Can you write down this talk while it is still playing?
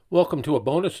Welcome to a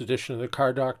bonus edition of the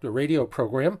Car Doctor radio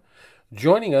program.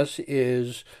 Joining us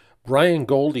is Brian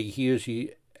Goldie. He is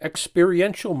the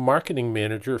experiential marketing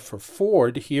manager for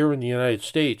Ford here in the United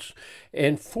States.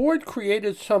 And Ford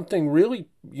created something really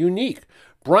unique.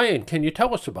 Brian, can you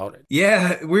tell us about it?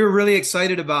 Yeah, we were really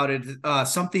excited about it.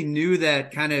 Something new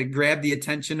that kind of grabbed the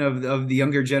attention of the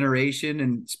younger generation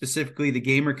and specifically the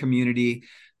gamer community.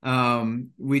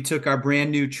 We took our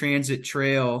brand new Transit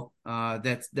Trail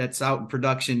that's out in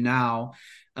production now,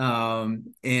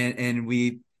 and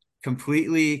we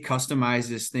completely customized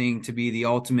this thing to be the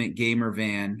ultimate gamer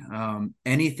van.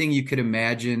 Anything you could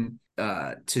imagine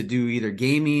to do either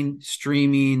gaming,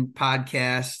 streaming,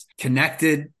 podcast,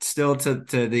 connected still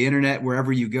to the internet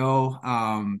wherever you go,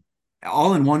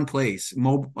 all in one place,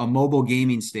 a mobile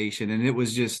gaming station. And it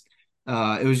was just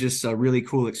a really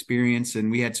cool experience.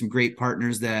 And we had some great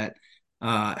partners that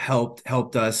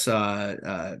helped us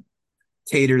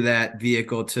cater that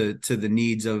vehicle to the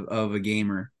needs of a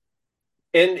gamer.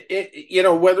 And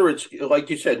whether it's like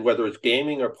you said, whether it's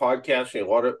gaming or podcasting,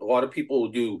 a lot of people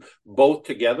do both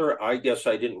together. I guess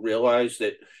I didn't realize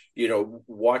that,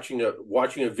 watching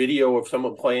a video of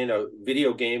someone playing a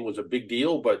video game was a big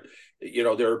deal, but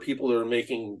there are people that are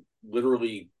making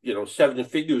literally, seven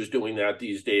figures doing that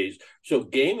these days. So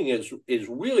gaming is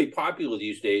really popular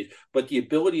these days, but the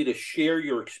ability to share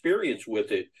your experience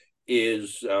with it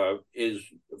is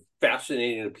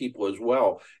fascinating to people as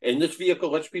well. And this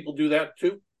vehicle lets people do that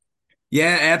too.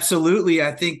 Yeah, absolutely.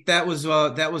 I think that was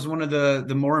one of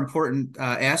the more important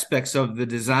aspects of the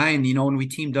design. You know, when we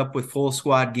teamed up with Full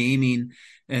Squad Gaming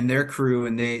and their crew,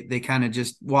 and they kind of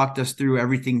just walked us through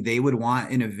everything they would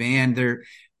want in a van.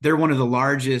 They're one of the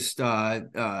largest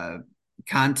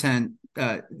content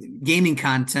gaming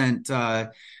content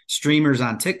streamers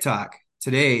on TikTok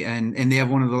today, and they have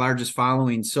one of the largest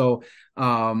followings. So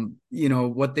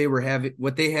what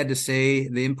they had to say,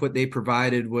 the input they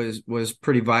provided was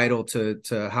pretty vital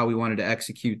to how we wanted to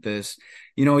execute this.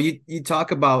 You talk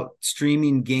about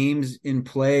streaming games in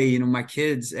play. My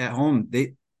kids at home,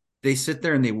 they sit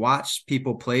there and they watch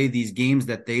people play these games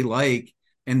that they like,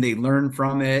 and they learn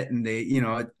from it, and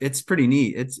it's pretty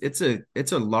neat. It's a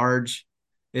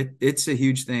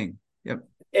huge thing. Yep.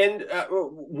 And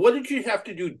what did you have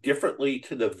to do differently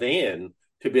to the van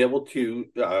to be able to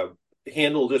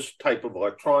handle this type of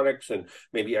electronics and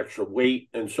maybe extra weight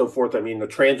and so forth? I mean, the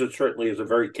Transit certainly is a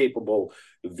very capable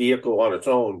vehicle on its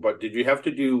own, but did you have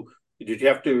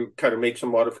to kind of make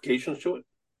some modifications to it?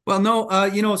 Well,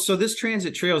 no, so this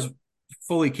Transit Trail is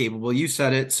fully capable. You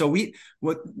said it. So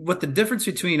what the difference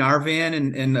between our van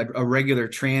and a regular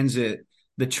Transit,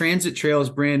 the Transit Trail is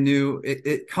brand new.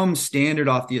 It comes standard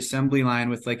off the assembly line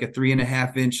with like a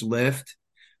 3.5-inch lift.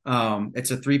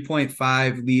 It's a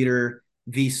 3.5 liter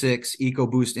V6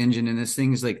 EcoBoost engine, and this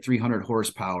thing is like 300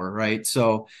 horsepower, right?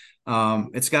 So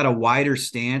it's got a wider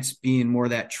stance, being more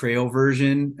that trail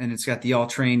version, and it's got the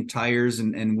all-terrain tires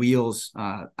and wheels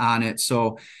on it.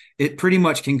 So it pretty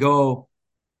much can go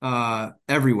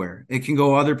everywhere. It can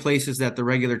go other places that the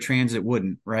regular Transit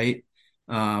wouldn't, right?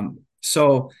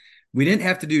 So we didn't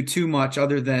have to do too much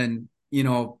other than,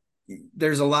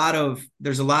 there's a lot of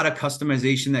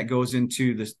customization that goes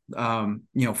into this,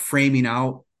 framing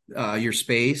out your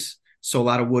space. So a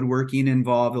lot of woodworking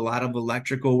involved, a lot of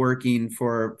electrical working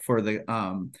for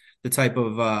the type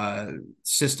of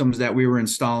systems that we were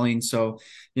installing. So,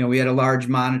 we had a large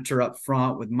monitor up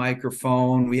front with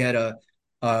microphone. We had a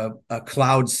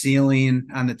cloud ceiling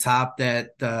on the top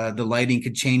that the lighting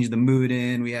could change the mood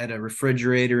in. We had a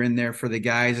refrigerator in there for the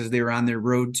guys as they were on their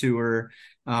road tour,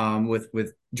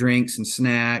 with drinks and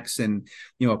snacks, and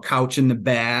a couch in the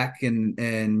back, and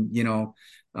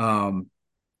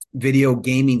video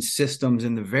gaming systems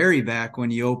in the very back when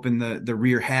you open the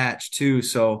rear hatch too.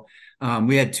 So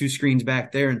we had two screens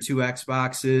back there and two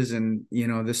Xboxes, and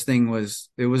this thing was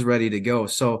ready to go.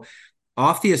 So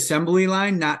off the assembly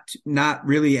line, not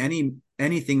really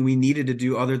anything we needed to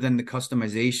do other than the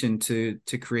customization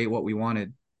to create what we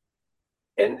wanted.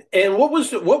 And what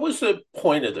was the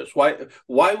point of this?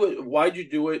 Why'd you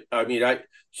do it? I mean, I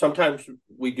sometimes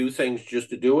we do things just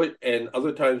to do it, and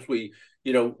other times you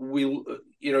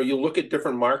look at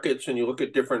different markets and you look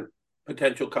at different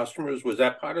potential customers. Was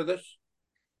that part of this?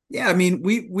 Yeah, I mean,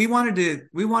 we wanted to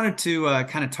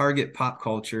kind of target pop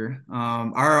culture.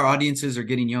 Our audiences are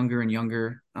getting younger and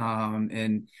younger,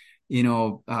 and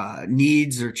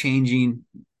needs are changing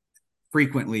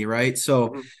frequently, right? So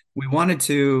Mhm. we wanted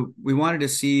to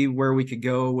see where we could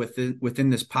go within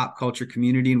this pop culture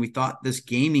community, and we thought this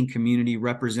gaming community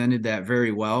represented that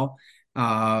very well.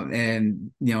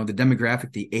 And the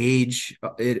demographic, the age,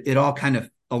 it all kind of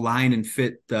align and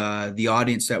fit the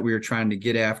audience that we were trying to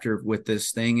get after with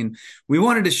this thing. And we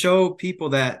wanted to show people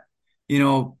that, you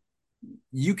know,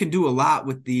 you can do a lot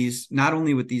with these, not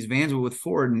only with these vans, but with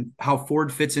Ford, and how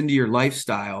Ford fits into your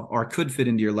lifestyle or could fit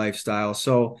into your lifestyle.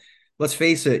 So let's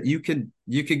face it, you could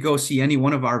go see any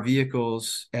one of our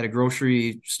vehicles at a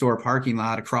grocery store parking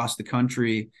lot across the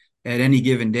country at any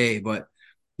given day. But,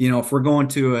 you know, if we're going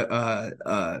to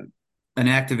an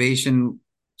activation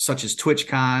such as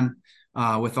TwitchCon,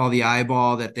 with all the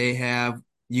eyeball that they have,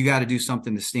 you got to do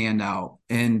something to stand out,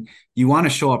 and you want to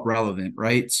show up relevant,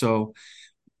 right? So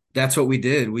that's what we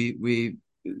did. We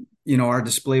you know, our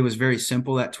display was very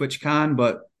simple at TwitchCon,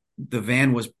 but the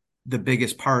van was the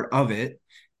biggest part of it.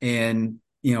 And,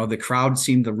 you know, the crowd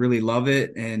seemed to really love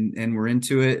it, and we're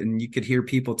into it. And you could hear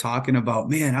people talking about,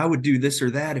 man, I would do this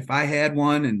or that if I had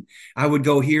one, and I would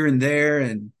go here and there.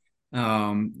 And,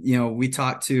 you know, we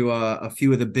talked to a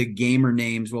few of the big gamer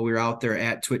names while we were out there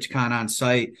at TwitchCon on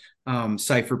site.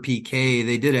 Cypher PK,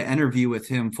 they did an interview with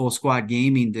him, Full Squad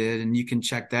Gaming did, and you can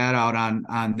check that out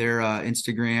on their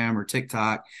Instagram or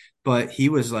TikTok. But he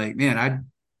was like, man,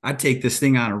 I'd take this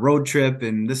thing on a road trip,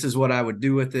 and this is what I would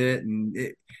do with it. And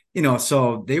it, you know,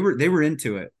 so they were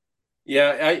into it.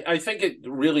 Yeah, I think it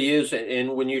really is.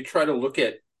 And when you try to look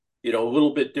at, you know, a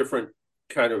little bit different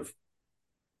kind of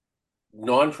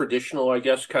non-traditional, I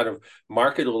guess, kind of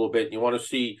market a little bit. You want to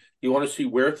see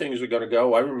where things are going to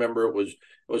go. I remember it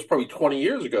was probably 20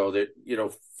 years ago that, you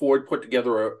know, Ford put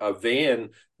together a van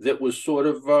that was sort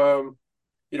of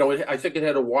you know, I think it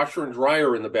had a washer and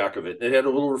dryer in the back of it. It had a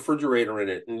little refrigerator in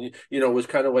it, and, you know, it was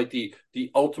kind of like the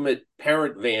ultimate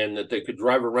parent van that they could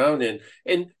drive around in.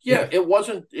 And yeah, it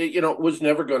wasn't, you know, it was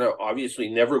never going to, obviously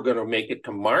never going to make it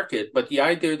to market. But the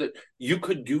idea that you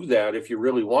could do that if you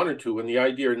really wanted to, and the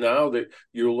idea now that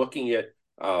you're looking at,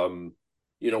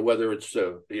 you know, whether it's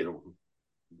you know,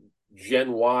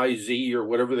 Gen Y, Z, or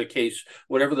whatever the case,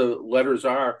 whatever the letters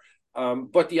are,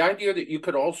 but the idea that you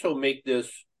could also make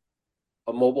this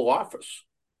a mobile office,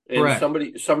 and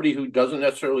Correct. somebody who doesn't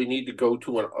necessarily need to go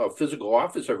to a physical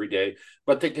office every day,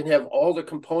 but they can have all the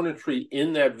componentry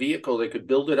in that vehicle. They could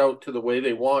build it out to the way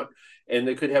they want, and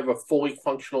they could have a fully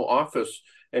functional office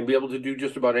and be able to do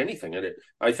just about anything in it.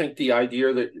 I think the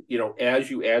idea that, you know,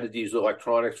 as you added these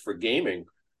electronics for gaming,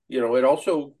 you know, it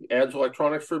also adds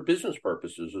electronics for business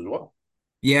purposes as well.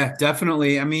 Yeah,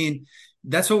 definitely. I mean,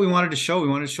 that's what we wanted to show. We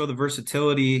wanted to show the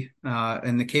versatility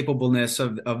and the capableness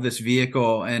of this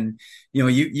vehicle. And, you know,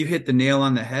 you hit the nail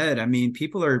on the head. I mean,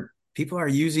 people are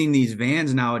using these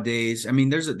vans nowadays. I mean,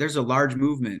 there's a large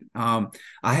movement. I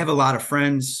have a lot of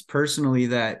friends personally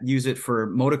that use it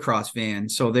for motocross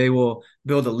vans. So they will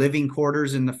build a living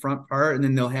quarters in the front part, and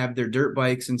then they'll have their dirt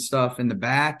bikes and stuff in the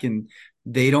back, and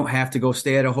they don't have to go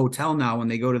stay at a hotel now when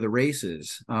they go to the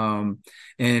races.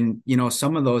 And, you know,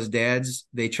 some of those dads,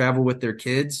 they travel with their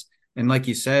kids. And like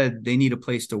you said, they need a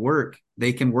place to work.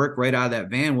 They can work right out of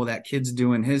that van while that kid's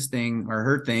doing his thing or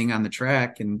her thing on the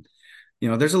track. And, you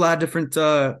know, there's a lot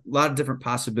of different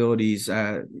possibilities.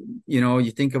 You know,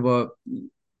 you think about, you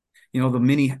know, the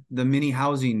mini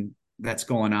housing that's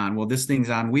going on. Well, this thing's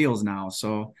on wheels now.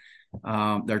 So,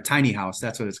 their tiny house,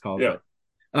 that's what it's called.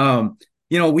 Yeah.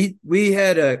 You know, we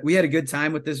had a good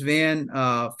time with this van,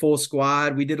 full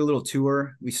squad. We did a little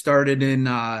tour. We started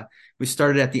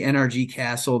at the NRG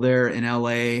Castle there in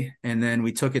LA, and then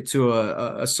we took it to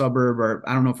a suburb, or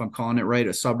I don't know if I'm calling it right,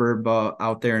 a suburb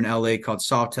out there in LA called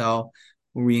Sawtell,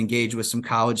 where we engaged with some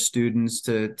college students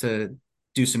to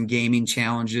do some gaming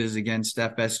challenges against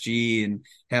FSG and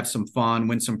have some fun,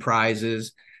 win some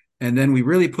prizes. And then we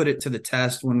really put it to the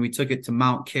test when we took it to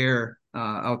Mount Care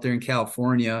out there in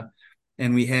California.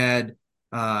 And we had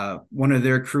one of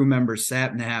their crew members,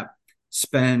 Sapnap,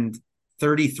 spend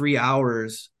 33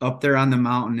 hours up there on the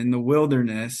mountain in the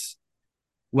wilderness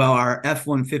while our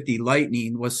F-150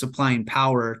 Lightning was supplying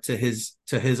power to his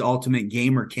ultimate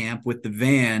gamer camp with the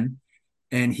van.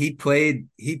 And he played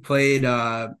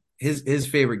his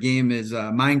favorite game is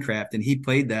Minecraft, and he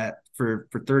played that for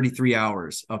 33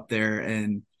 hours up there,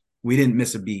 and we didn't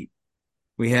miss a beat.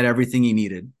 We had everything he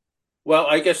needed. Well,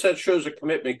 I guess that shows a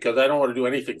commitment, because I don't want to do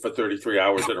anything for 33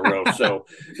 hours in a row. So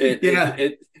Yeah.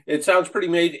 it sounds pretty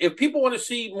made. If people want to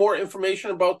see more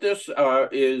information about this,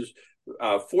 is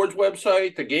Ford's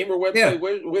website, the Gamer Yeah.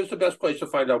 website, where's the best place to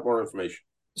find out more information?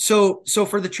 So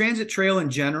for the transit trail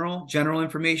in general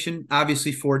information,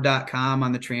 obviously Ford.com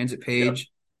on the transit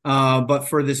page. But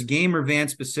for this gamer van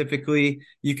specifically,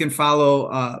 you can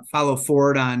follow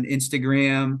Ford on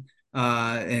Instagram,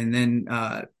 and then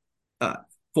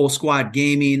Full Squad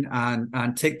Gaming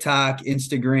on TikTok,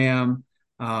 Instagram.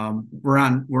 We're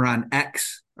on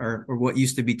X or what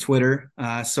used to be Twitter.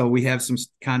 So we have some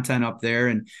content up there,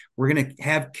 and we're going to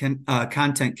have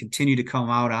content continue to come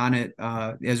out on it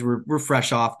as we're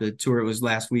fresh off the tour. It was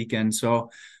last weekend.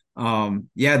 So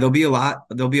yeah, there'll be a lot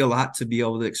to be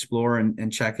able to explore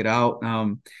and check it out.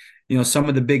 Some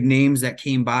of the big names that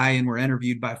came by and were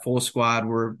interviewed by Full Squad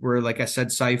were like I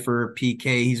said, Cypher,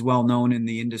 PK, he's well known in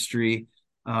the industry,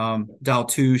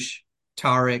 Daltouche,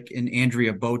 Tarek, and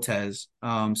Andrea Botez.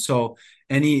 So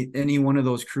any one of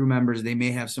those crew members, they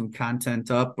may have some content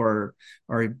up, or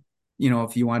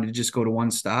if you wanted to just go to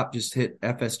one stop, just hit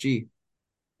FSG.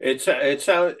 It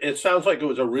sounds like it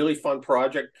was a really fun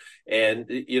project, and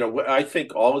I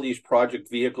think all of these project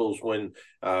vehicles, when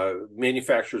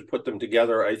manufacturers put them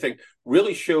together, I think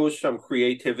really shows some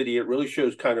creativity. It really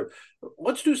shows kind of,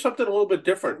 let's do something a little bit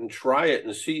different and try it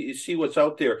and see what's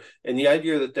out there, and the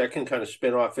idea that can kind of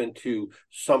spin off into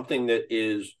something that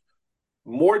is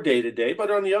more day to day.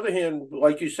 But on the other hand,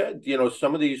 like you said,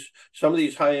 some of these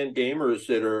high end gamers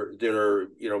that are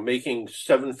making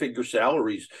 7-figure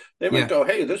salaries, they might go,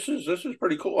 hey, this is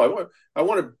pretty cool. I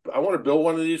want to build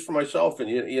one of these for myself.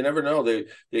 And you never know,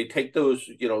 they take those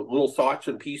little thoughts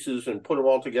and pieces and put them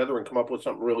all together and come up with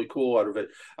something really cool out of it.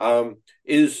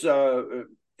 Is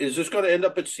this going to end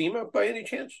up at SEMA by any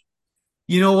chance?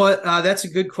 You know what? That's a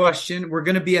good question. We're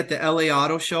going to be at the LA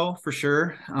Auto Show for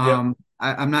sure.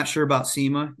 I'm not sure about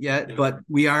SEMA yet, but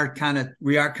we are kind of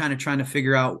trying to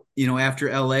figure out,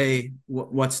 after LA,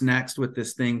 what's next with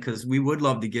this thing, because we would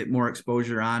love to get more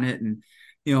exposure on it, and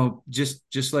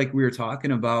just like we were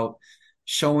talking about,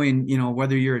 showing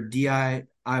whether you're a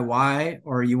DIY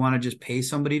or you want to just pay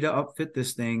somebody to upfit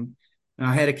this thing. And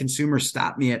I had a consumer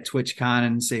stop me at TwitchCon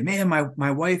and say, man,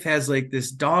 my wife has like this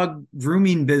dog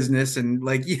grooming business. And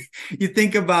like, you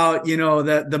think about,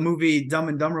 the movie Dumb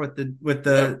and Dumber with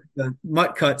the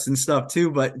mutt cuts and stuff too,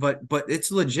 but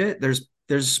it's legit.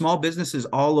 There's small businesses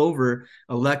all over,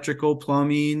 electrical,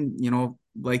 plumbing,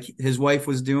 like his wife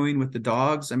was doing with the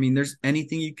dogs. I mean, there's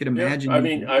anything you could imagine. Yeah. I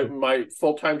mean, my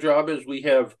full-time job is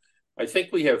I think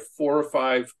we have 4 or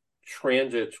 5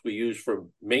 transits we use for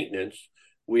maintenance.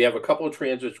 We have a couple of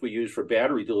transits we use for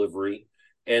battery delivery,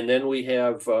 and then we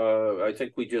have I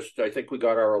think we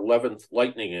got our 11th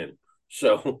Lightning in.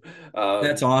 So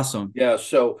that's awesome. Yeah.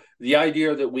 So the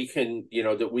idea that we can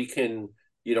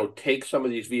take some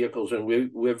of these vehicles, and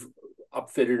we've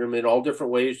upfitted them in all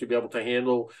different ways to be able to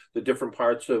handle the different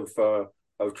parts of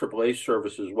AAA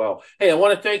service as well. Hey, I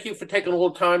want to thank you for taking a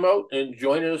little time out and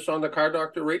joining us on the Car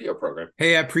Doctor radio program.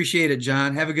 Hey, I appreciate it,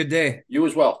 John. Have a good day. You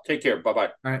as well. Take care. Bye-bye.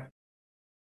 All right.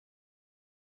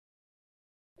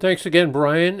 Thanks again,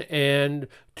 Brian. And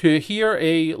to hear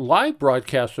a live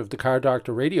broadcast of the Car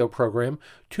Doctor radio program,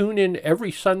 tune in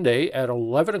every Sunday at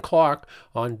 11 o'clock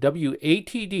on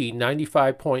WATD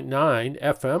 95.9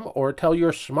 FM, or tell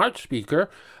your smart speaker,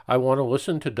 I want to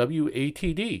listen to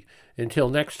WATD. Until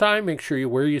next time, make sure you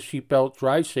wear your seatbelt,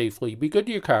 drive safely, be good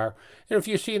to your car, and if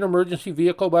you see an emergency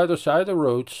vehicle by the side of the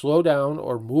road, slow down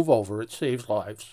or move over. It saves lives.